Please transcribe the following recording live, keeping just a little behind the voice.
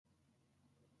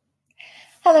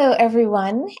Hello,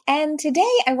 everyone. And today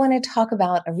I want to talk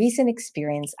about a recent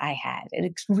experience I had,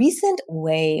 a recent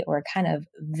way or kind of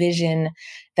vision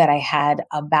that I had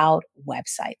about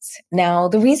websites. Now,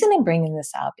 the reason I'm bringing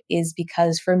this up is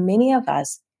because for many of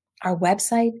us, our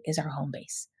website is our home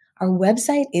base. Our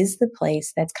website is the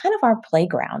place that's kind of our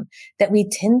playground that we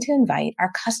tend to invite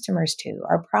our customers to,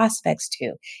 our prospects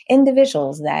to,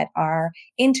 individuals that are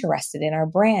interested in our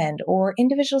brand or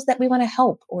individuals that we want to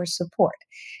help or support.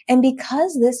 And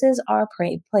because this is our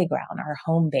playground, our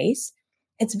home base,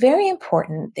 it's very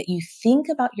important that you think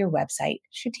about your website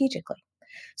strategically.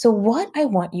 So, what I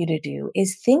want you to do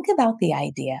is think about the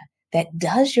idea that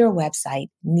does your website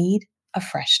need a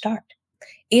fresh start?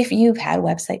 If you've had a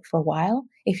website for a while,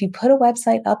 if you put a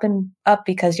website up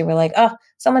because you were like, oh,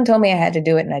 someone told me I had to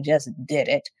do it and I just did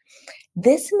it,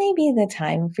 this may be the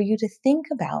time for you to think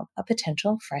about a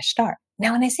potential fresh start.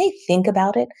 Now, when I say think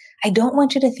about it, I don't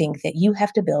want you to think that you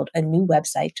have to build a new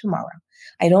website tomorrow.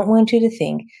 I don't want you to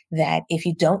think that if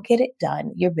you don't get it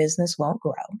done, your business won't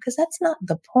grow, because that's not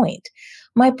the point.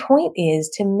 My point is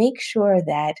to make sure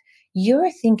that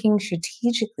you're thinking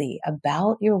strategically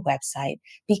about your website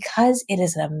because it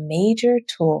is a major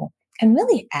tool and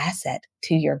really asset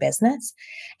to your business.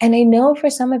 And I know for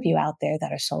some of you out there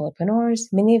that are solopreneurs,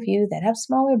 many of you that have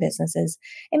smaller businesses,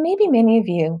 and maybe many of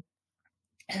you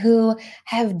who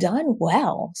have done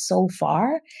well so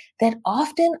far, that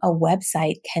often a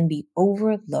website can be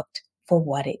overlooked for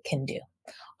what it can do.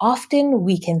 Often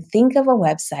we can think of a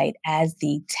website as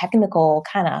the technical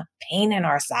kind of pain in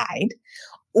our side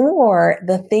or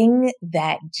the thing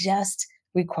that just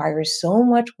requires so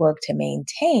much work to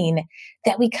maintain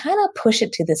that we kind of push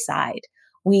it to the side.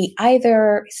 We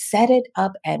either set it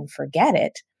up and forget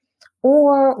it,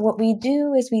 or what we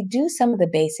do is we do some of the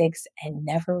basics and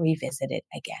never revisit it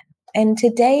again. And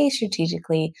today,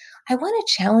 strategically, I want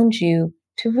to challenge you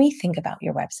to rethink about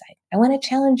your website. I want to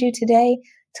challenge you today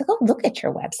to go look at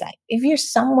your website. If you're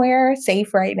somewhere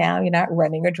safe right now, you're not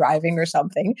running or driving or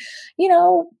something, you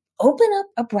know, open up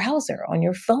a browser on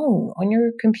your phone, on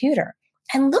your computer,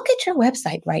 and look at your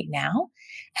website right now.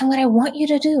 And what I want you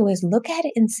to do is look at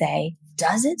it and say,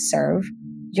 does it serve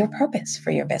your purpose for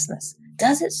your business?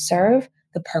 Does it serve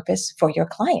the purpose for your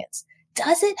clients?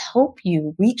 Does it help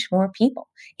you reach more people?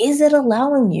 Is it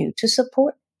allowing you to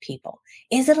support people?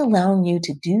 Is it allowing you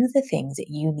to do the things that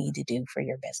you need to do for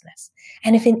your business?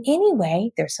 And if in any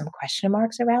way there's some question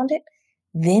marks around it,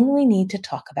 then we need to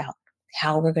talk about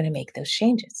how we're going to make those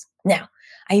changes. Now,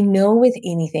 I know with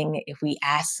anything, if we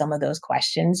ask some of those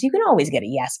questions, you can always get a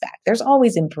yes back. There's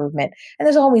always improvement and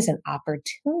there's always an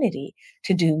opportunity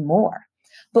to do more.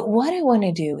 But what I want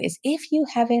to do is if you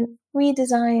haven't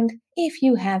redesigned, if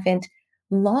you haven't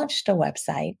launched a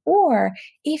website, or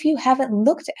if you haven't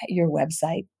looked at your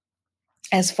website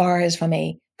as far as from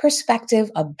a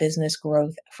perspective of business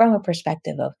growth, from a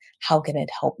perspective of how can it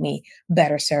help me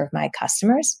better serve my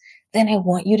customers, then I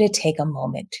want you to take a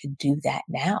moment to do that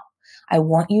now. I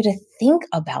want you to think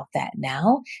about that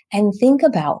now and think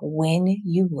about when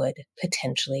you would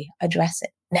potentially address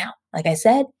it. Now, like I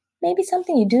said, maybe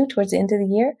something you do towards the end of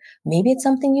the year. Maybe it's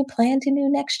something you plan to do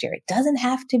next year. It doesn't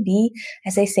have to be,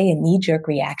 as they say, a knee-jerk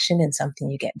reaction and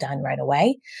something you get done right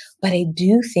away. But I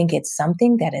do think it's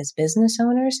something that as business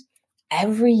owners,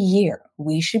 every year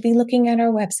we should be looking at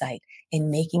our website and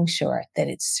making sure that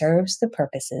it serves the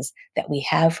purposes that we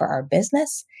have for our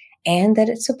business and that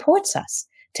it supports us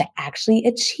to actually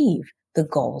achieve the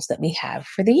goals that we have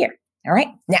for the year. All right.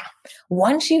 Now,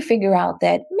 once you figure out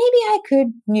that maybe I could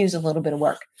use a little bit of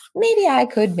work, maybe I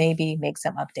could make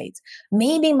some updates,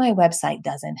 maybe my website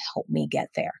doesn't help me get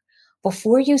there.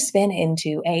 Before you spin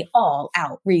into a all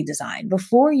out redesign,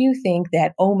 before you think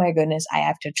that, oh my goodness, I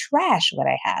have to trash what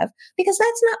I have, because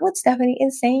that's not what Stephanie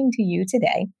is saying to you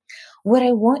today. What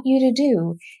I want you to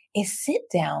do is sit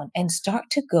down and start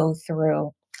to go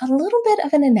through a little bit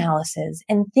of an analysis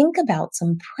and think about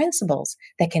some principles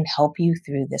that can help you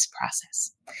through this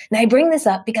process. Now, I bring this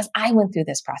up because I went through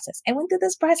this process. I went through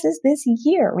this process this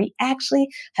year. We actually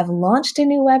have launched a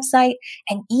new website.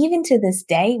 And even to this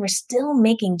day, we're still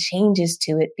making changes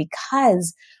to it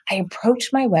because I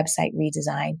approached my website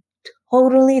redesign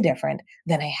totally different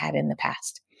than I had in the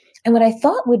past. And what I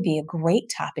thought would be a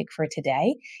great topic for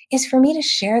today is for me to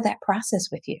share that process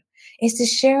with you, is to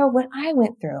share what I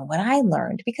went through, what I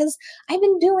learned, because I've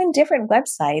been doing different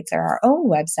websites or our own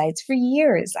websites for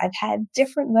years. I've had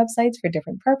different websites for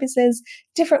different purposes,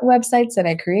 different websites that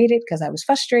I created because I was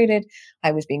frustrated,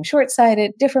 I was being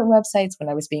short-sighted, different websites when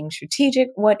I was being strategic,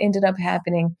 what ended up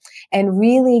happening, and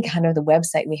really kind of the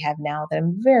website we have now that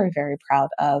I'm very, very proud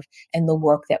of and the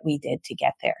work that we did to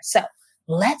get there. So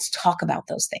let's talk about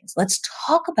those things. Let's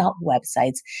talk about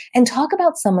websites and talk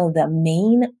about some of the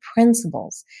main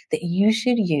principles that you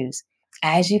should use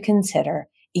as you consider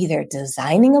either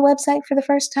designing a website for the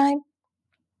first time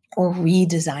or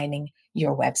redesigning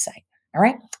your website. All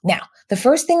right. Now, the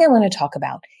first thing I want to talk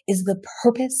about is the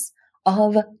purpose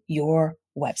of your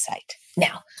website.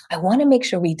 Now, I want to make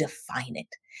sure we define it.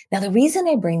 Now, the reason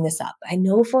I bring this up, I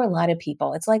know for a lot of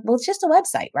people, it's like, well, it's just a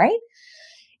website, right?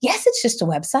 Yes, it's just a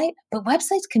website, but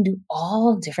websites can do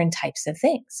all different types of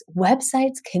things.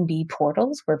 Websites can be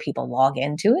portals where people log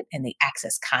into it and they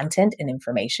access content and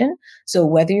information. So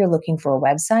whether you're looking for a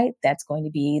website, that's going to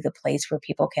be the place where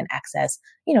people can access,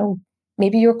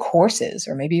 maybe your courses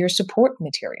or maybe your support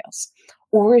materials.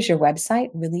 Or is your website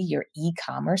really your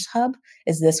e-commerce hub?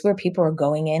 Is this where people are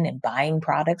going in and buying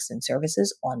products and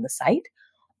services on the site?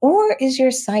 Or is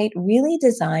your site really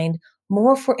designed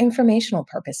more for informational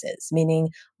purposes, meaning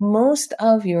most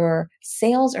of your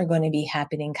sales are going to be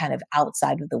happening kind of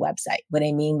outside of the website? What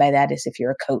I mean by that is if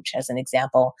you're a coach, as an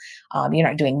example, you're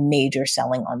not doing major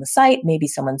selling on the site. Maybe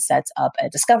someone sets up a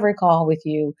discovery call with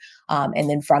you. And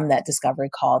then from that discovery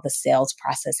call, the sales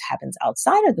process happens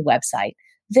outside of the website.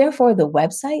 Therefore, the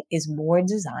website is more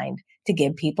designed to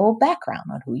give people background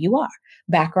on who you are,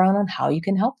 background on how you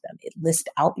can help them. It lists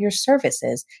out your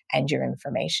services and your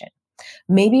information.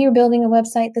 Maybe you're building a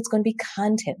website that's going to be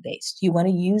content based. You want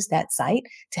to use that site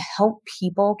to help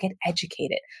people get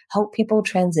educated, help people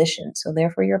transition. So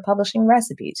therefore you're publishing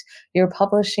recipes, you're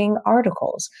publishing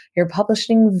articles, you're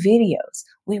publishing videos.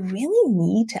 We really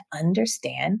need to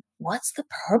understand what's the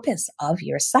purpose of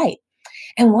your site.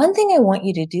 And one thing I want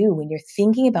you to do when you're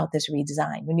thinking about this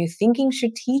redesign, when you're thinking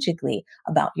strategically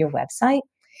about your website,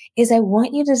 is I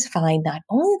want you to define not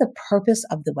only the purpose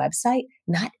of the website,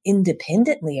 not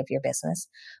independently of your business,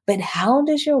 but how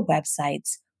does your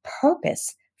website's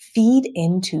purpose feed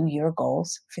into your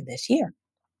goals for this year?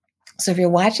 So if you're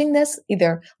watching this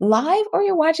either live or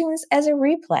you're watching this as a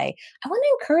replay, I want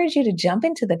to encourage you to jump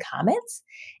into the comments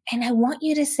and I want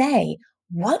you to say,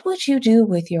 what would you do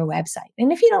with your website?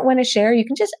 And if you don't want to share, you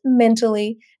can just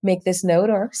mentally make this note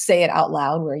or say it out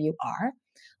loud where you are.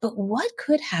 But what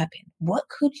could happen? What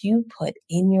could you put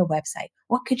in your website?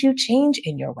 What could you change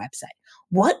in your website?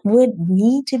 What would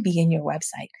need to be in your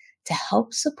website to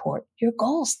help support your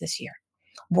goals this year?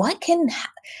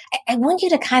 I want you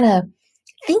to kind of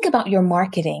think about your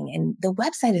marketing, and the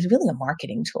website is really a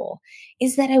marketing tool,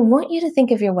 is that I want you to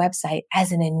think of your website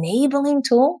as an enabling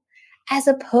tool as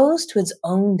opposed to its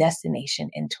own destination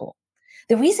and tool.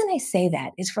 The reason I say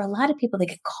that is for a lot of people, they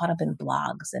get caught up in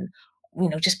blogs and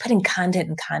just putting content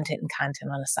and content and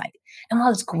content on a site. And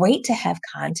while it's great to have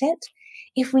content,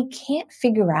 if we can't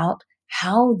figure out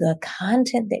how the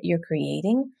content that you're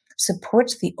creating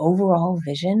supports the overall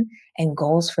vision and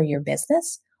goals for your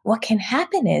business, what can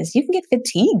happen is you can get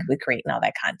fatigued with creating all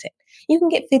that content. You can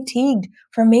get fatigued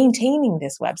for maintaining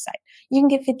this website. You can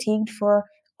get fatigued for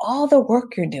all the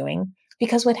work you're doing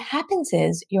because what happens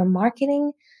is your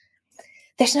marketing,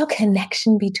 there's no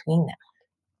connection between them.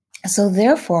 So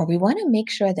therefore, we want to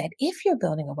make sure that if you're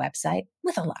building a website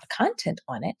with a lot of content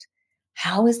on it,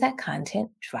 how is that content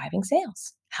driving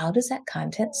sales? How does that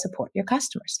content support your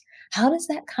customers? How does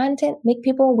that content make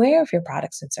people aware of your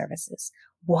products and services?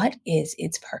 What is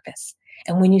its purpose?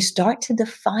 And when you start to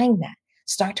define that,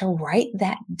 start to write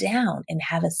that down and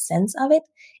have a sense of it,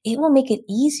 it will make it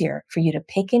easier for you to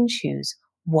pick and choose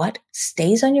what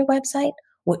stays on your website,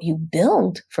 what you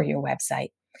build for your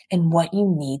website, and what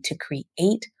you need to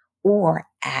create or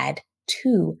add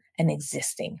to an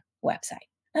existing website.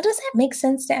 Now, does that make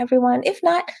sense to everyone? If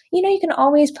not, you can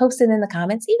always post it in the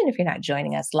comments. Even if you're not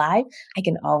joining us live, I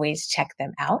can always check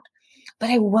them out.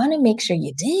 But I want to make sure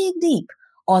you dig deep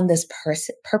on this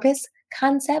purpose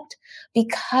concept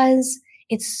because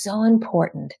it's so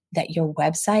important that your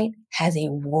website has a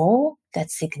role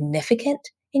that's significant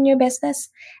in your business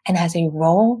and has a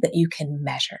role that you can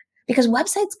measure because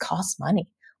websites cost money.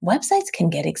 Websites can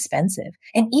get expensive.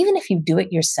 And even if you do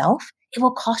it yourself, it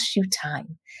will cost you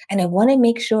time. And I want to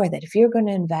make sure that if you're going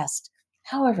to invest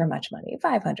however much money,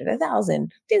 500,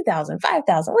 1,000, 2,000,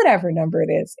 5,000, whatever number it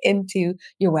is into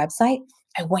your website,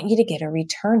 I want you to get a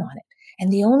return on it.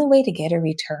 And the only way to get a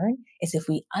return is if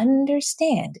we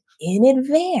understand in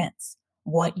advance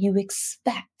what you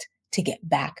expect to get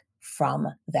back from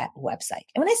that website.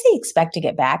 And when I say expect to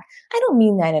get back, I don't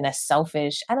mean that in a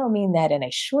selfish, I don't mean that in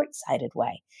a short-sighted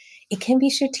way. It can be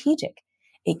strategic.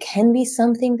 It can be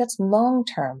something that's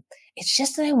long-term. It's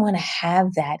just that I want to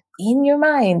have that in your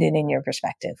mind and in your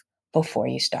perspective before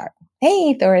you start.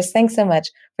 Hey, Thoris, thanks so much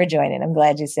for joining. I'm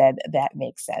glad you said that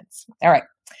makes sense. All right.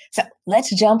 So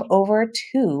let's jump over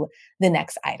to the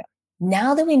next item.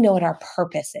 Now that we know what our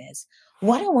purpose is,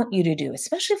 what I want you to do,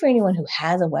 especially for anyone who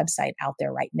has a website out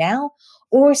there right now,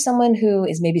 or someone who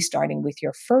is maybe starting with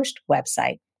your first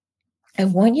website, I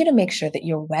want you to make sure that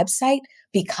your website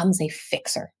becomes a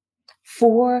fixer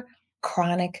for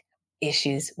chronic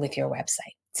issues with your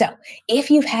website. So, if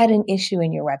you've had an issue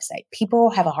in your website, people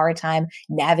have a hard time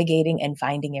navigating and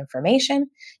finding information,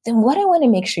 then what I want to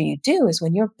make sure you do is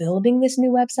when you're building this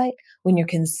new website, when you're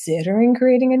considering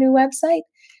creating a new website,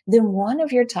 then one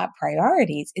of your top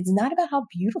priorities, it's not about how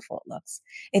beautiful it looks.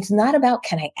 It's not about,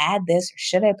 can I add this or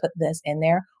should I put this in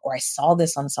there or I saw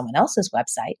this on someone else's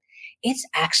website. It's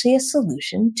actually a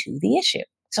solution to the issue.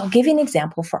 So I'll give you an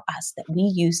example for us that we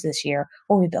used this year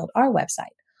when we built our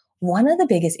website. One of the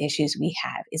biggest issues we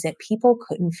have is that people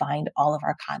couldn't find all of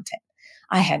our content.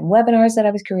 I had webinars that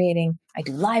I was creating. I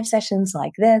do live sessions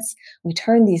like this. We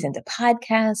turn these into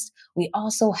podcasts. We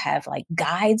also have like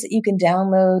guides that you can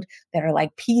download that are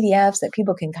like PDFs that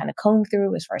people can kind of comb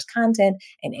through as far as content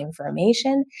and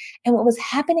information. And what was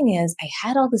happening is I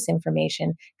had all this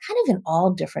information kind of in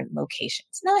all different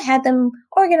locations. Now I had them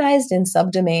organized in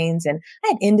subdomains and I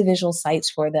had individual sites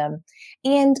for them.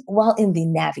 And while in the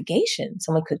navigation,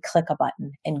 someone could click a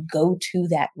button and go to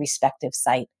that respective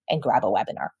site and grab a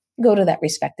webinar, go to that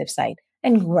respective site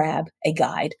and grab a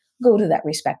guide, go to that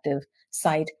respective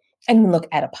site and look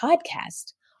at a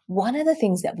podcast. One of the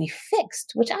things that we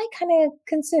fixed, which I kind of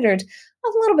considered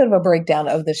a little bit of a breakdown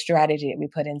of the strategy that we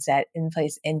put in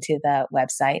place into the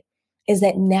website, is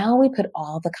that now we put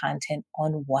all the content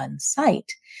on one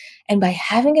site. And by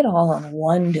having it all on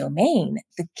one domain,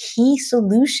 the key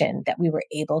solution that we were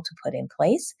able to put in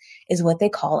place is what they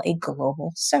call a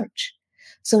global search.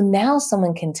 So now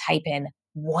someone can type in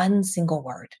one single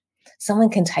word. Someone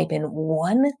can type in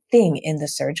one thing in the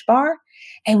search bar,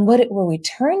 and what it will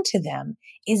return to them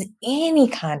is any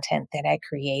content that I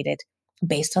created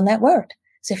based on that word.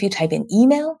 So if you type in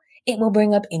email, it will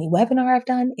bring up any webinar I've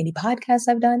done, any podcast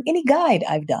I've done, any guide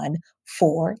I've done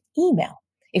for email.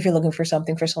 If you're looking for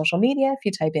something for social media, if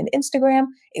you type in Instagram,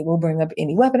 it will bring up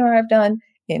any webinar I've done,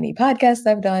 any podcasts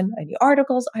I've done, any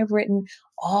articles I've written,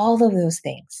 all of those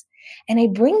things. And I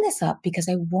bring this up because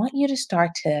I want you to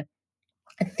start to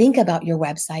think about your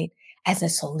website as a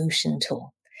solution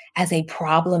tool, as a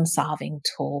problem solving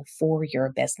tool for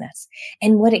your business.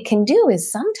 And what it can do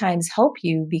is sometimes help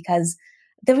you because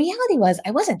the reality was I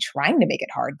wasn't trying to make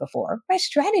it hard before. My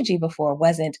strategy before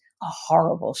wasn't a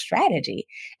horrible strategy.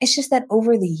 It's just that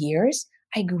over the years,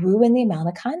 I grew in the amount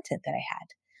of content that I had.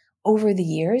 Over the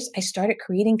years, I started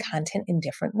creating content in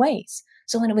different ways.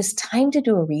 So when it was time to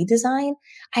do a redesign,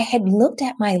 I had looked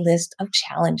at my list of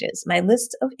challenges, my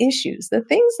list of issues, the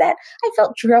things that I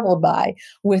felt troubled by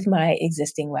with my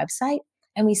existing website.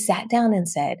 And we sat down and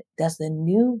said, does the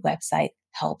new website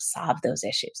help solve those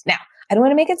issues? Now, I don't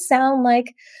want to make it sound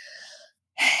like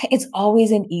it's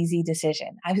always an easy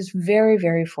decision. I was very,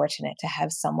 very fortunate to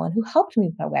have someone who helped me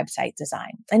with my website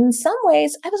design. And in some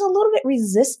ways, I was a little bit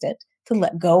resistant to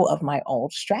let go of my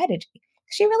old strategy.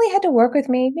 She really had to work with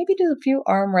me, maybe do a few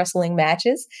arm wrestling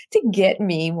matches to get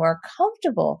me more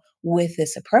comfortable with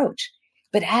this approach.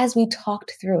 But as we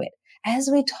talked through it, as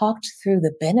we talked through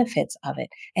the benefits of it,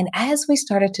 and as we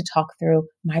started to talk through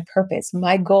my purpose,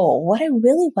 my goal, what I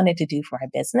really wanted to do for our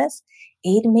business,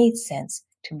 it made sense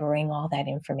to bring all that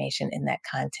information and that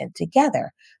content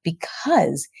together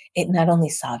because it not only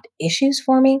solved issues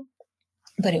for me,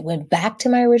 but it went back to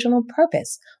my original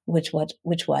purpose, which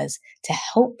was to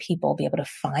help people be able to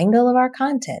find all of our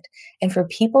content and for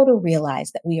people to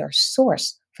realize that we are a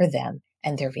source for them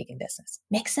and their vegan business.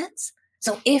 Makes sense?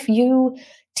 So if you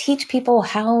teach people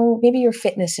how, maybe you're a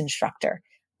fitness instructor,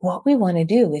 what we want to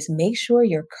do is make sure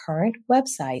your current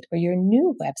website or your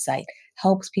new website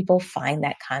helps people find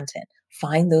that content,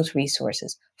 find those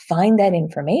resources, find that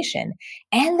information,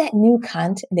 and that new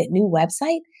content, that new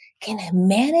website can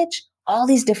manage all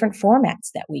these different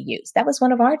formats that we use. That was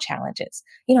one of our challenges.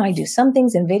 I do some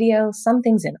things in video, some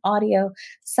things in audio,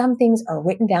 some things are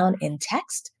written down in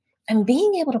text. And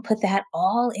being able to put that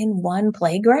all in one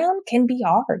playground can be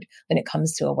hard when it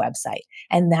comes to a website.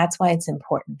 And that's why it's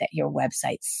important that your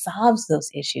website solves those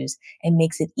issues and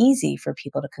makes it easy for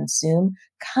people to consume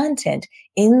content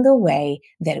in the way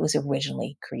that it was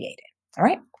originally created. All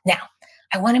right. Now,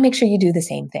 I want to make sure you do the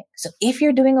same thing. So if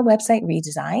you're doing a website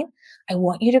redesign, I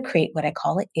want you to create what I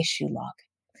call an issue log.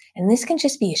 And this can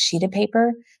just be a sheet of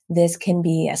paper. This can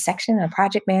be a section, a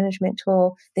project management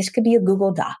tool. This could be a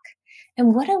Google Doc.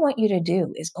 And what I want you to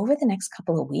do is over the next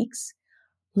couple of weeks,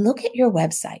 look at your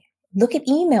website, look at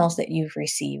emails that you've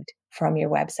received from your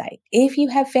website. If you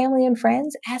have family and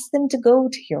friends, ask them to go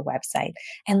to your website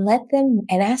and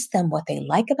ask them what they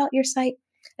like about your site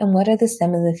and what are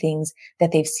some of the things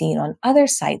that they've seen on other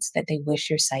sites that they wish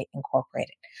your site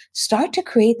incorporated. Start to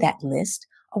create that list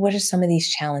of what are some of these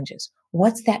challenges.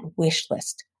 What's that wish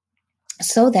list?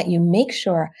 So that you make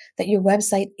sure that your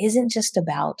website isn't just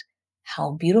about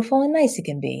how beautiful and nice it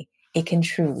can be. It can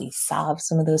truly solve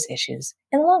some of those issues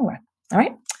in the long run. All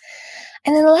right.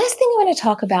 And then the last thing I want to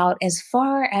talk about as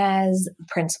far as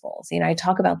principles, I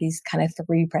talk about these kind of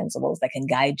 3 principles that can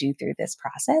guide you through this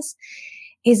process,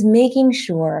 is making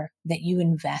sure that you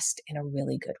invest in a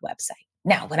really good website.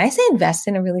 Now, when I say invest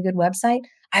in a really good website,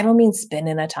 I don't mean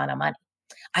spending a ton of money.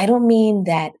 I don't mean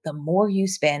that the more you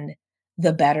spend,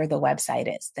 the better the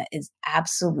website is. That is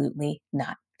absolutely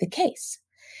not the case.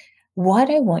 What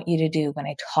I want you to do when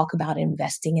I talk about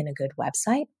investing in a good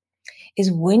website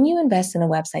is when you invest in a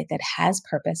website that has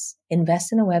purpose,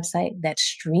 invest in a website that's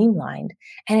streamlined,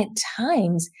 and at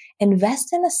times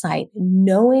invest in a site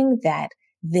knowing that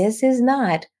this is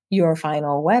not your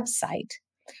final website.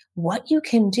 What you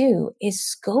can do is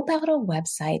scope out a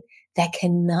website that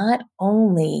can not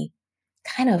only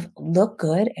kind of look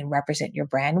good and represent your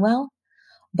brand well,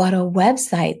 but a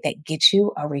website that gets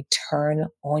you a return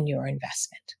on your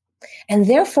investment. And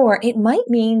therefore, it might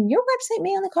mean your website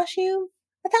may only cost you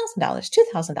 $1,000,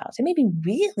 $2,000. It may be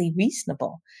really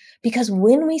reasonable because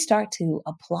when we start to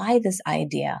apply this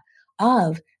idea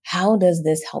of how does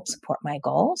this help support my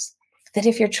goals, that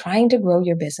if you're trying to grow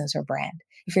your business or brand,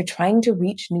 if you're trying to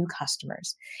reach new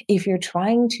customers, if you're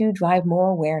trying to drive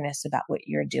more awareness about what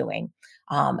you're doing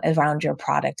around your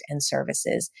product and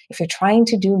services, if you're trying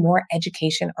to do more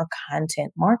education or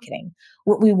content marketing,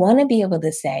 what we want to be able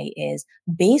to say is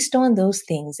based on those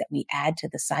things that we add to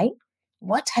the site,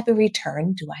 what type of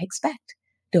return do I expect?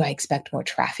 Do I expect more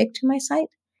traffic to my site?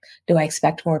 Do I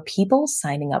expect more people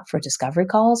signing up for discovery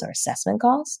calls or assessment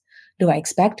calls? Do I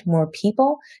expect more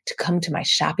people to come to my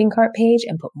shopping cart page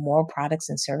and put more products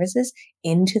and services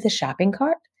into the shopping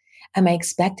cart? Am I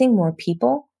expecting more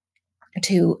people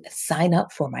to sign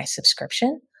up for my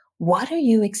subscription? What are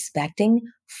you expecting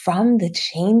from the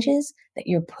changes that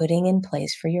you're putting in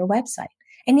place for your website?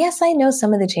 And yes, I know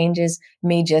some of the changes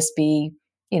may just be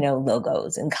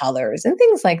logos and colors and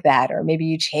things like that. Or maybe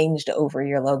you changed over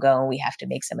your logo and we have to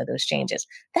make some of those changes.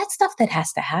 That's stuff that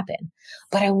has to happen.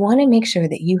 But I want to make sure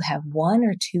that you have 1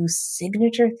 or 2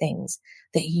 signature things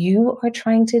that you are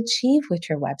trying to achieve with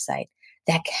your website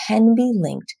that can be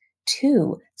linked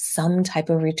to some type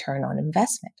of return on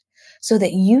investment so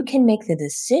that you can make the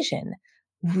decision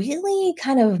really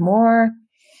kind of more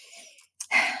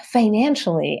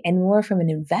financially and more from an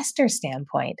investor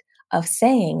standpoint of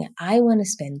saying, I want to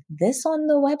spend this on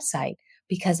the website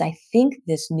because I think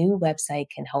this new website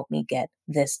can help me get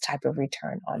this type of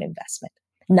return on investment.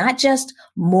 Not just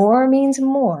more means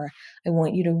more. I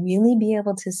want you to really be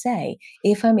able to say,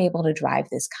 if I'm able to drive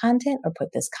this content or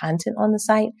put this content on the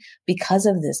site, because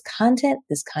of this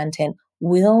content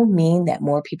will mean that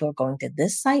more people are going to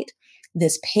this site.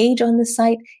 This page on the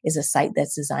site is a site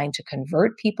that's designed to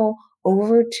convert people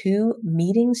over to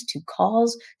meetings, to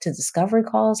calls, to discovery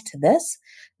calls, to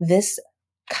this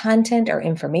content or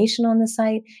information on the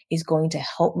site is going to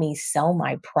help me sell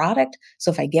my product.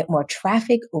 So if I get more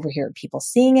traffic over here, people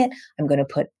seeing it, I'm going to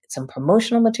put some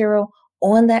promotional material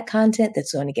on that content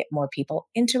that's going to get more people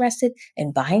interested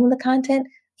in buying the content.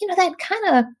 That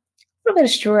kind of little bit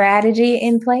of strategy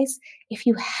in place. If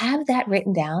you have that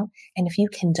written down and if you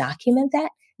can document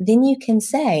that, then you can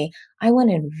say, I want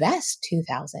to invest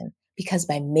 $2,000 because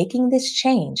by making this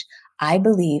change, I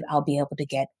believe I'll be able to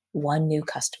get 1 new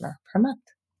customer per month.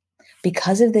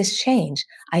 Because of this change,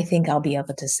 I think I'll be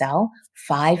able to sell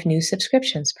 5 new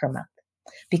subscriptions per month.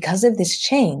 Because of this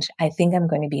change, I think I'm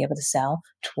going to be able to sell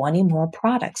 20 more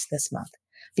products this month.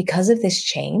 Because of this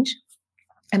change,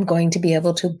 I'm going to be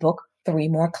able to book 3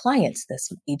 more clients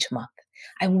each month.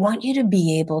 I want you to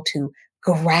be able to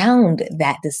ground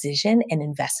that decision and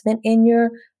investment in your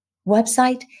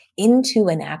website into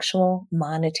an actual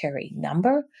monetary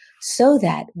number so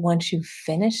that once you've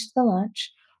finished the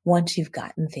launch, once you've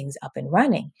gotten things up and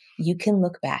running, you can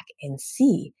look back and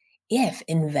see if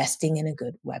investing in a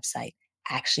good website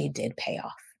actually did pay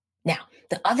off. Now,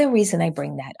 the other reason I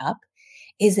bring that up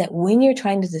is that when you're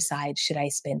trying to decide, should I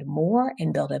spend more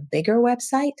and build a bigger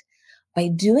website? By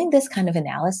doing this kind of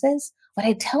analysis, what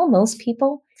I tell most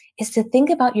people is to think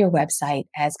about your website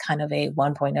as kind of a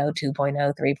 1.0,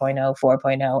 2.0, 3.0,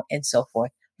 4.0, and so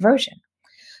forth version.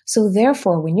 So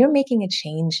therefore, when you're making a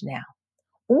change now,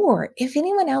 or if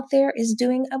anyone out there is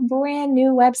doing a brand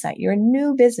new website, you're a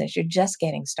new business, you're just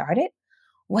getting started,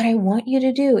 what I want you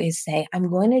to do is say, I'm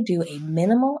going to do a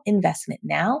minimal investment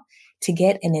now to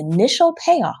get an initial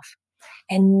payoff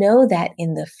and know that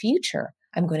in the future,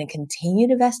 I'm going to continue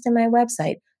to invest in my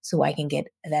website so I can get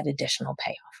that additional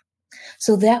payoff.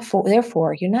 So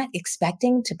therefore, you're not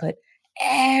expecting to put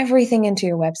everything into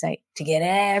your website to get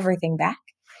everything back.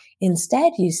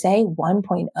 Instead, you say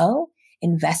 1.0,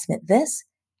 investment this,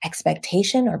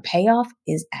 expectation or payoff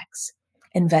is X.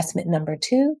 Investment number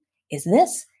 2 is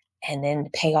this, and then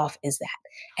payoff is that.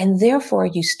 And therefore,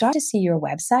 you start to see your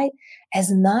website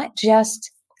as not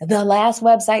just the last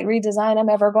website redesign I'm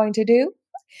ever going to do.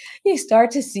 You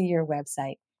start to see your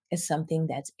website as something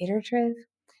that's iterative,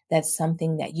 that's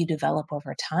something that you develop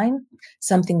over time,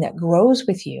 something that grows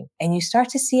with you. And you start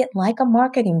to see it like a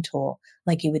marketing tool,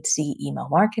 like you would see email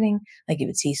marketing, like you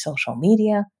would see social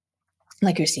media,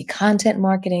 like you see content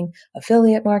marketing,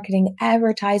 affiliate marketing,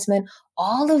 advertisement,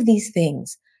 all of these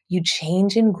things. You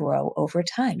change and grow over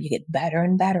time. You get better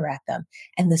and better at them.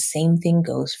 And the same thing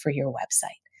goes for your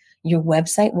website. Your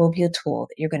website will be a tool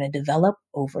that you're going to develop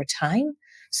over time.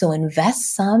 So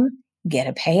invest some, get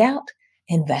a payout,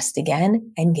 invest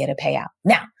again, and get a payout.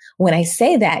 Now, when I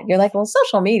say that, you're like, well,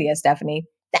 social media, Stephanie,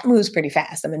 that moves pretty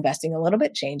fast. I'm investing a little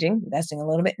bit, changing, investing a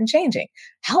little bit and changing.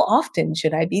 How often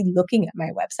should I be looking at my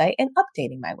website and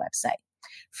updating my website?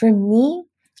 For me,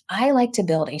 I like to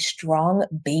build a strong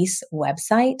base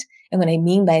website. And what I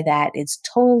mean by that, it's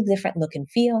total different look and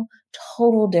feel,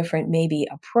 total different maybe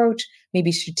approach,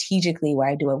 maybe strategically where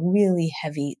I do a really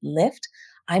heavy lift.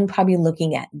 I'm probably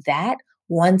looking at that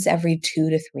once every 2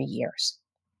 to 3 years.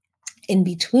 In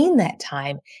between that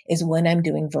time is when I'm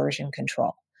doing version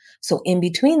control. So in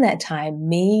between that time,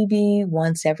 maybe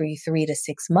once every 3 to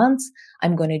 6 months,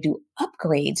 I'm going to do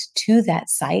upgrades to that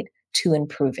site to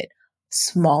improve it.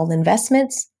 Small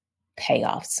investments,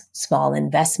 payoffs, small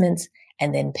investments,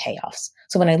 and then payoffs.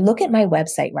 So when I look at my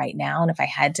website right now, and if I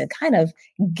had to kind of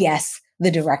guess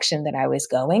the direction that I was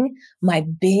going, my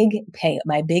big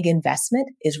investment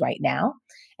is right now.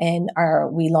 And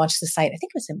we launched the site, I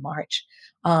think it was in March.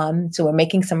 So we're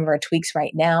making some of our tweaks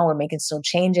right now. We're making still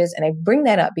changes. And I bring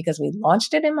that up because we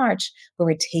launched it in March, but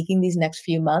we're taking these next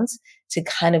few months to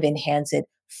kind of enhance it,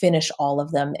 finish all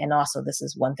of them. And also, this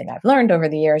is one thing I've learned over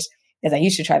the years is I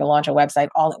used to try to launch a website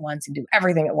all at once and do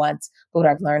everything at once. But what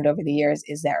I've learned over the years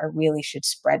is that I really should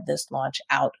spread this launch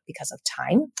out because of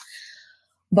time.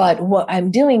 But what I'm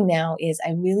doing now is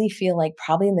I really feel like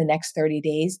probably in the next 30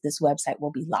 days, this website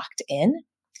will be locked in.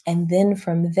 And then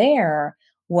from there,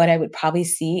 what I would probably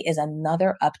see is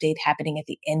another update happening at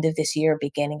the end of this year,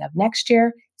 beginning of next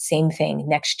year. Same thing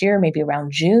next year, maybe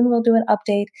around June, we'll do an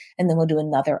update, and then we'll do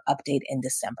another update in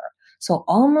December. So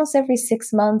almost every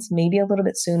 6 months, maybe a little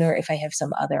bit sooner if I have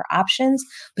some other options,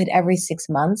 but every 6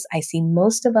 months, I see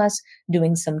most of us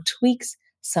doing some tweaks,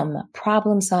 some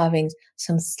problem solving,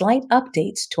 some slight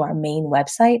updates to our main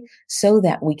website so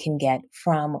that we can get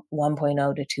from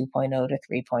 1.0 to 2.0 to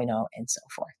 3.0 and so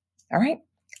forth. All right.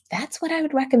 That's what I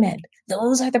would recommend.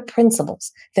 Those are the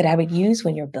principles that I would use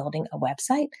when you're building a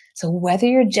website. So whether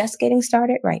you're just getting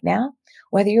started right now,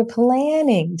 whether you're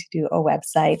planning to do a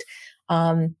website,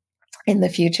 in the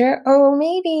future, or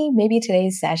maybe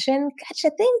today's session got you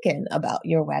thinking about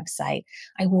your website.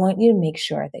 I want you to make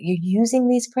sure that you're using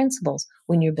these principles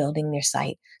when you're building your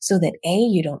site so that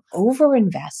you don't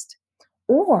overinvest,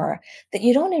 or that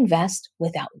you don't invest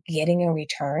without getting a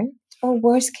return. Or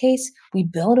worst case, we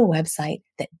build a website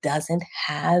that doesn't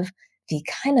have the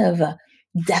kind of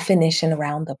definition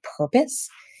around the purpose.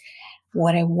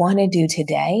 What I want to do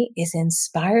today is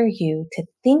inspire you to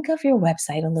think of your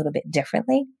website a little bit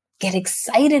differently. Get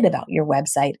excited about your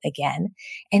website again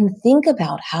and think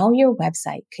about how your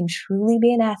website can truly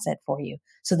be an asset for you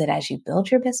so that as you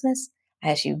build your business,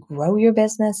 as you grow your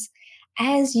business,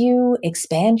 as you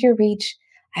expand your reach,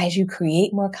 as you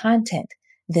create more content,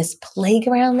 this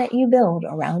playground that you build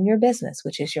around your business,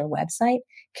 which is your website,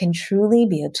 can truly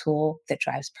be a tool that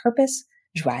drives purpose,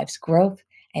 drives growth,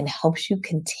 and helps you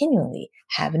continually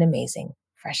have an amazing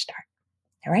fresh start.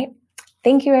 All right.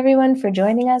 Thank you, everyone, for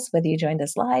joining us, whether you joined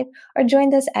us live or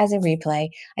joined us as a replay.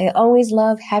 I always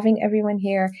love having everyone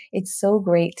here. It's so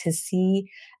great to see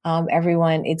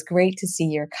everyone. It's great to see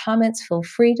your comments. Feel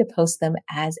free to post them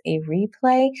as a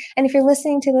replay. And if you're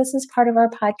listening to this as part of our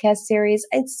podcast series,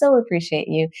 I'd so appreciate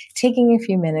you taking a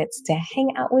few minutes to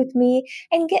hang out with me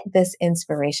and get this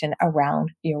inspiration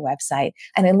around your website.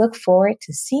 And I look forward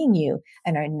to seeing you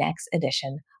in our next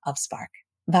edition of Spark.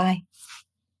 Bye.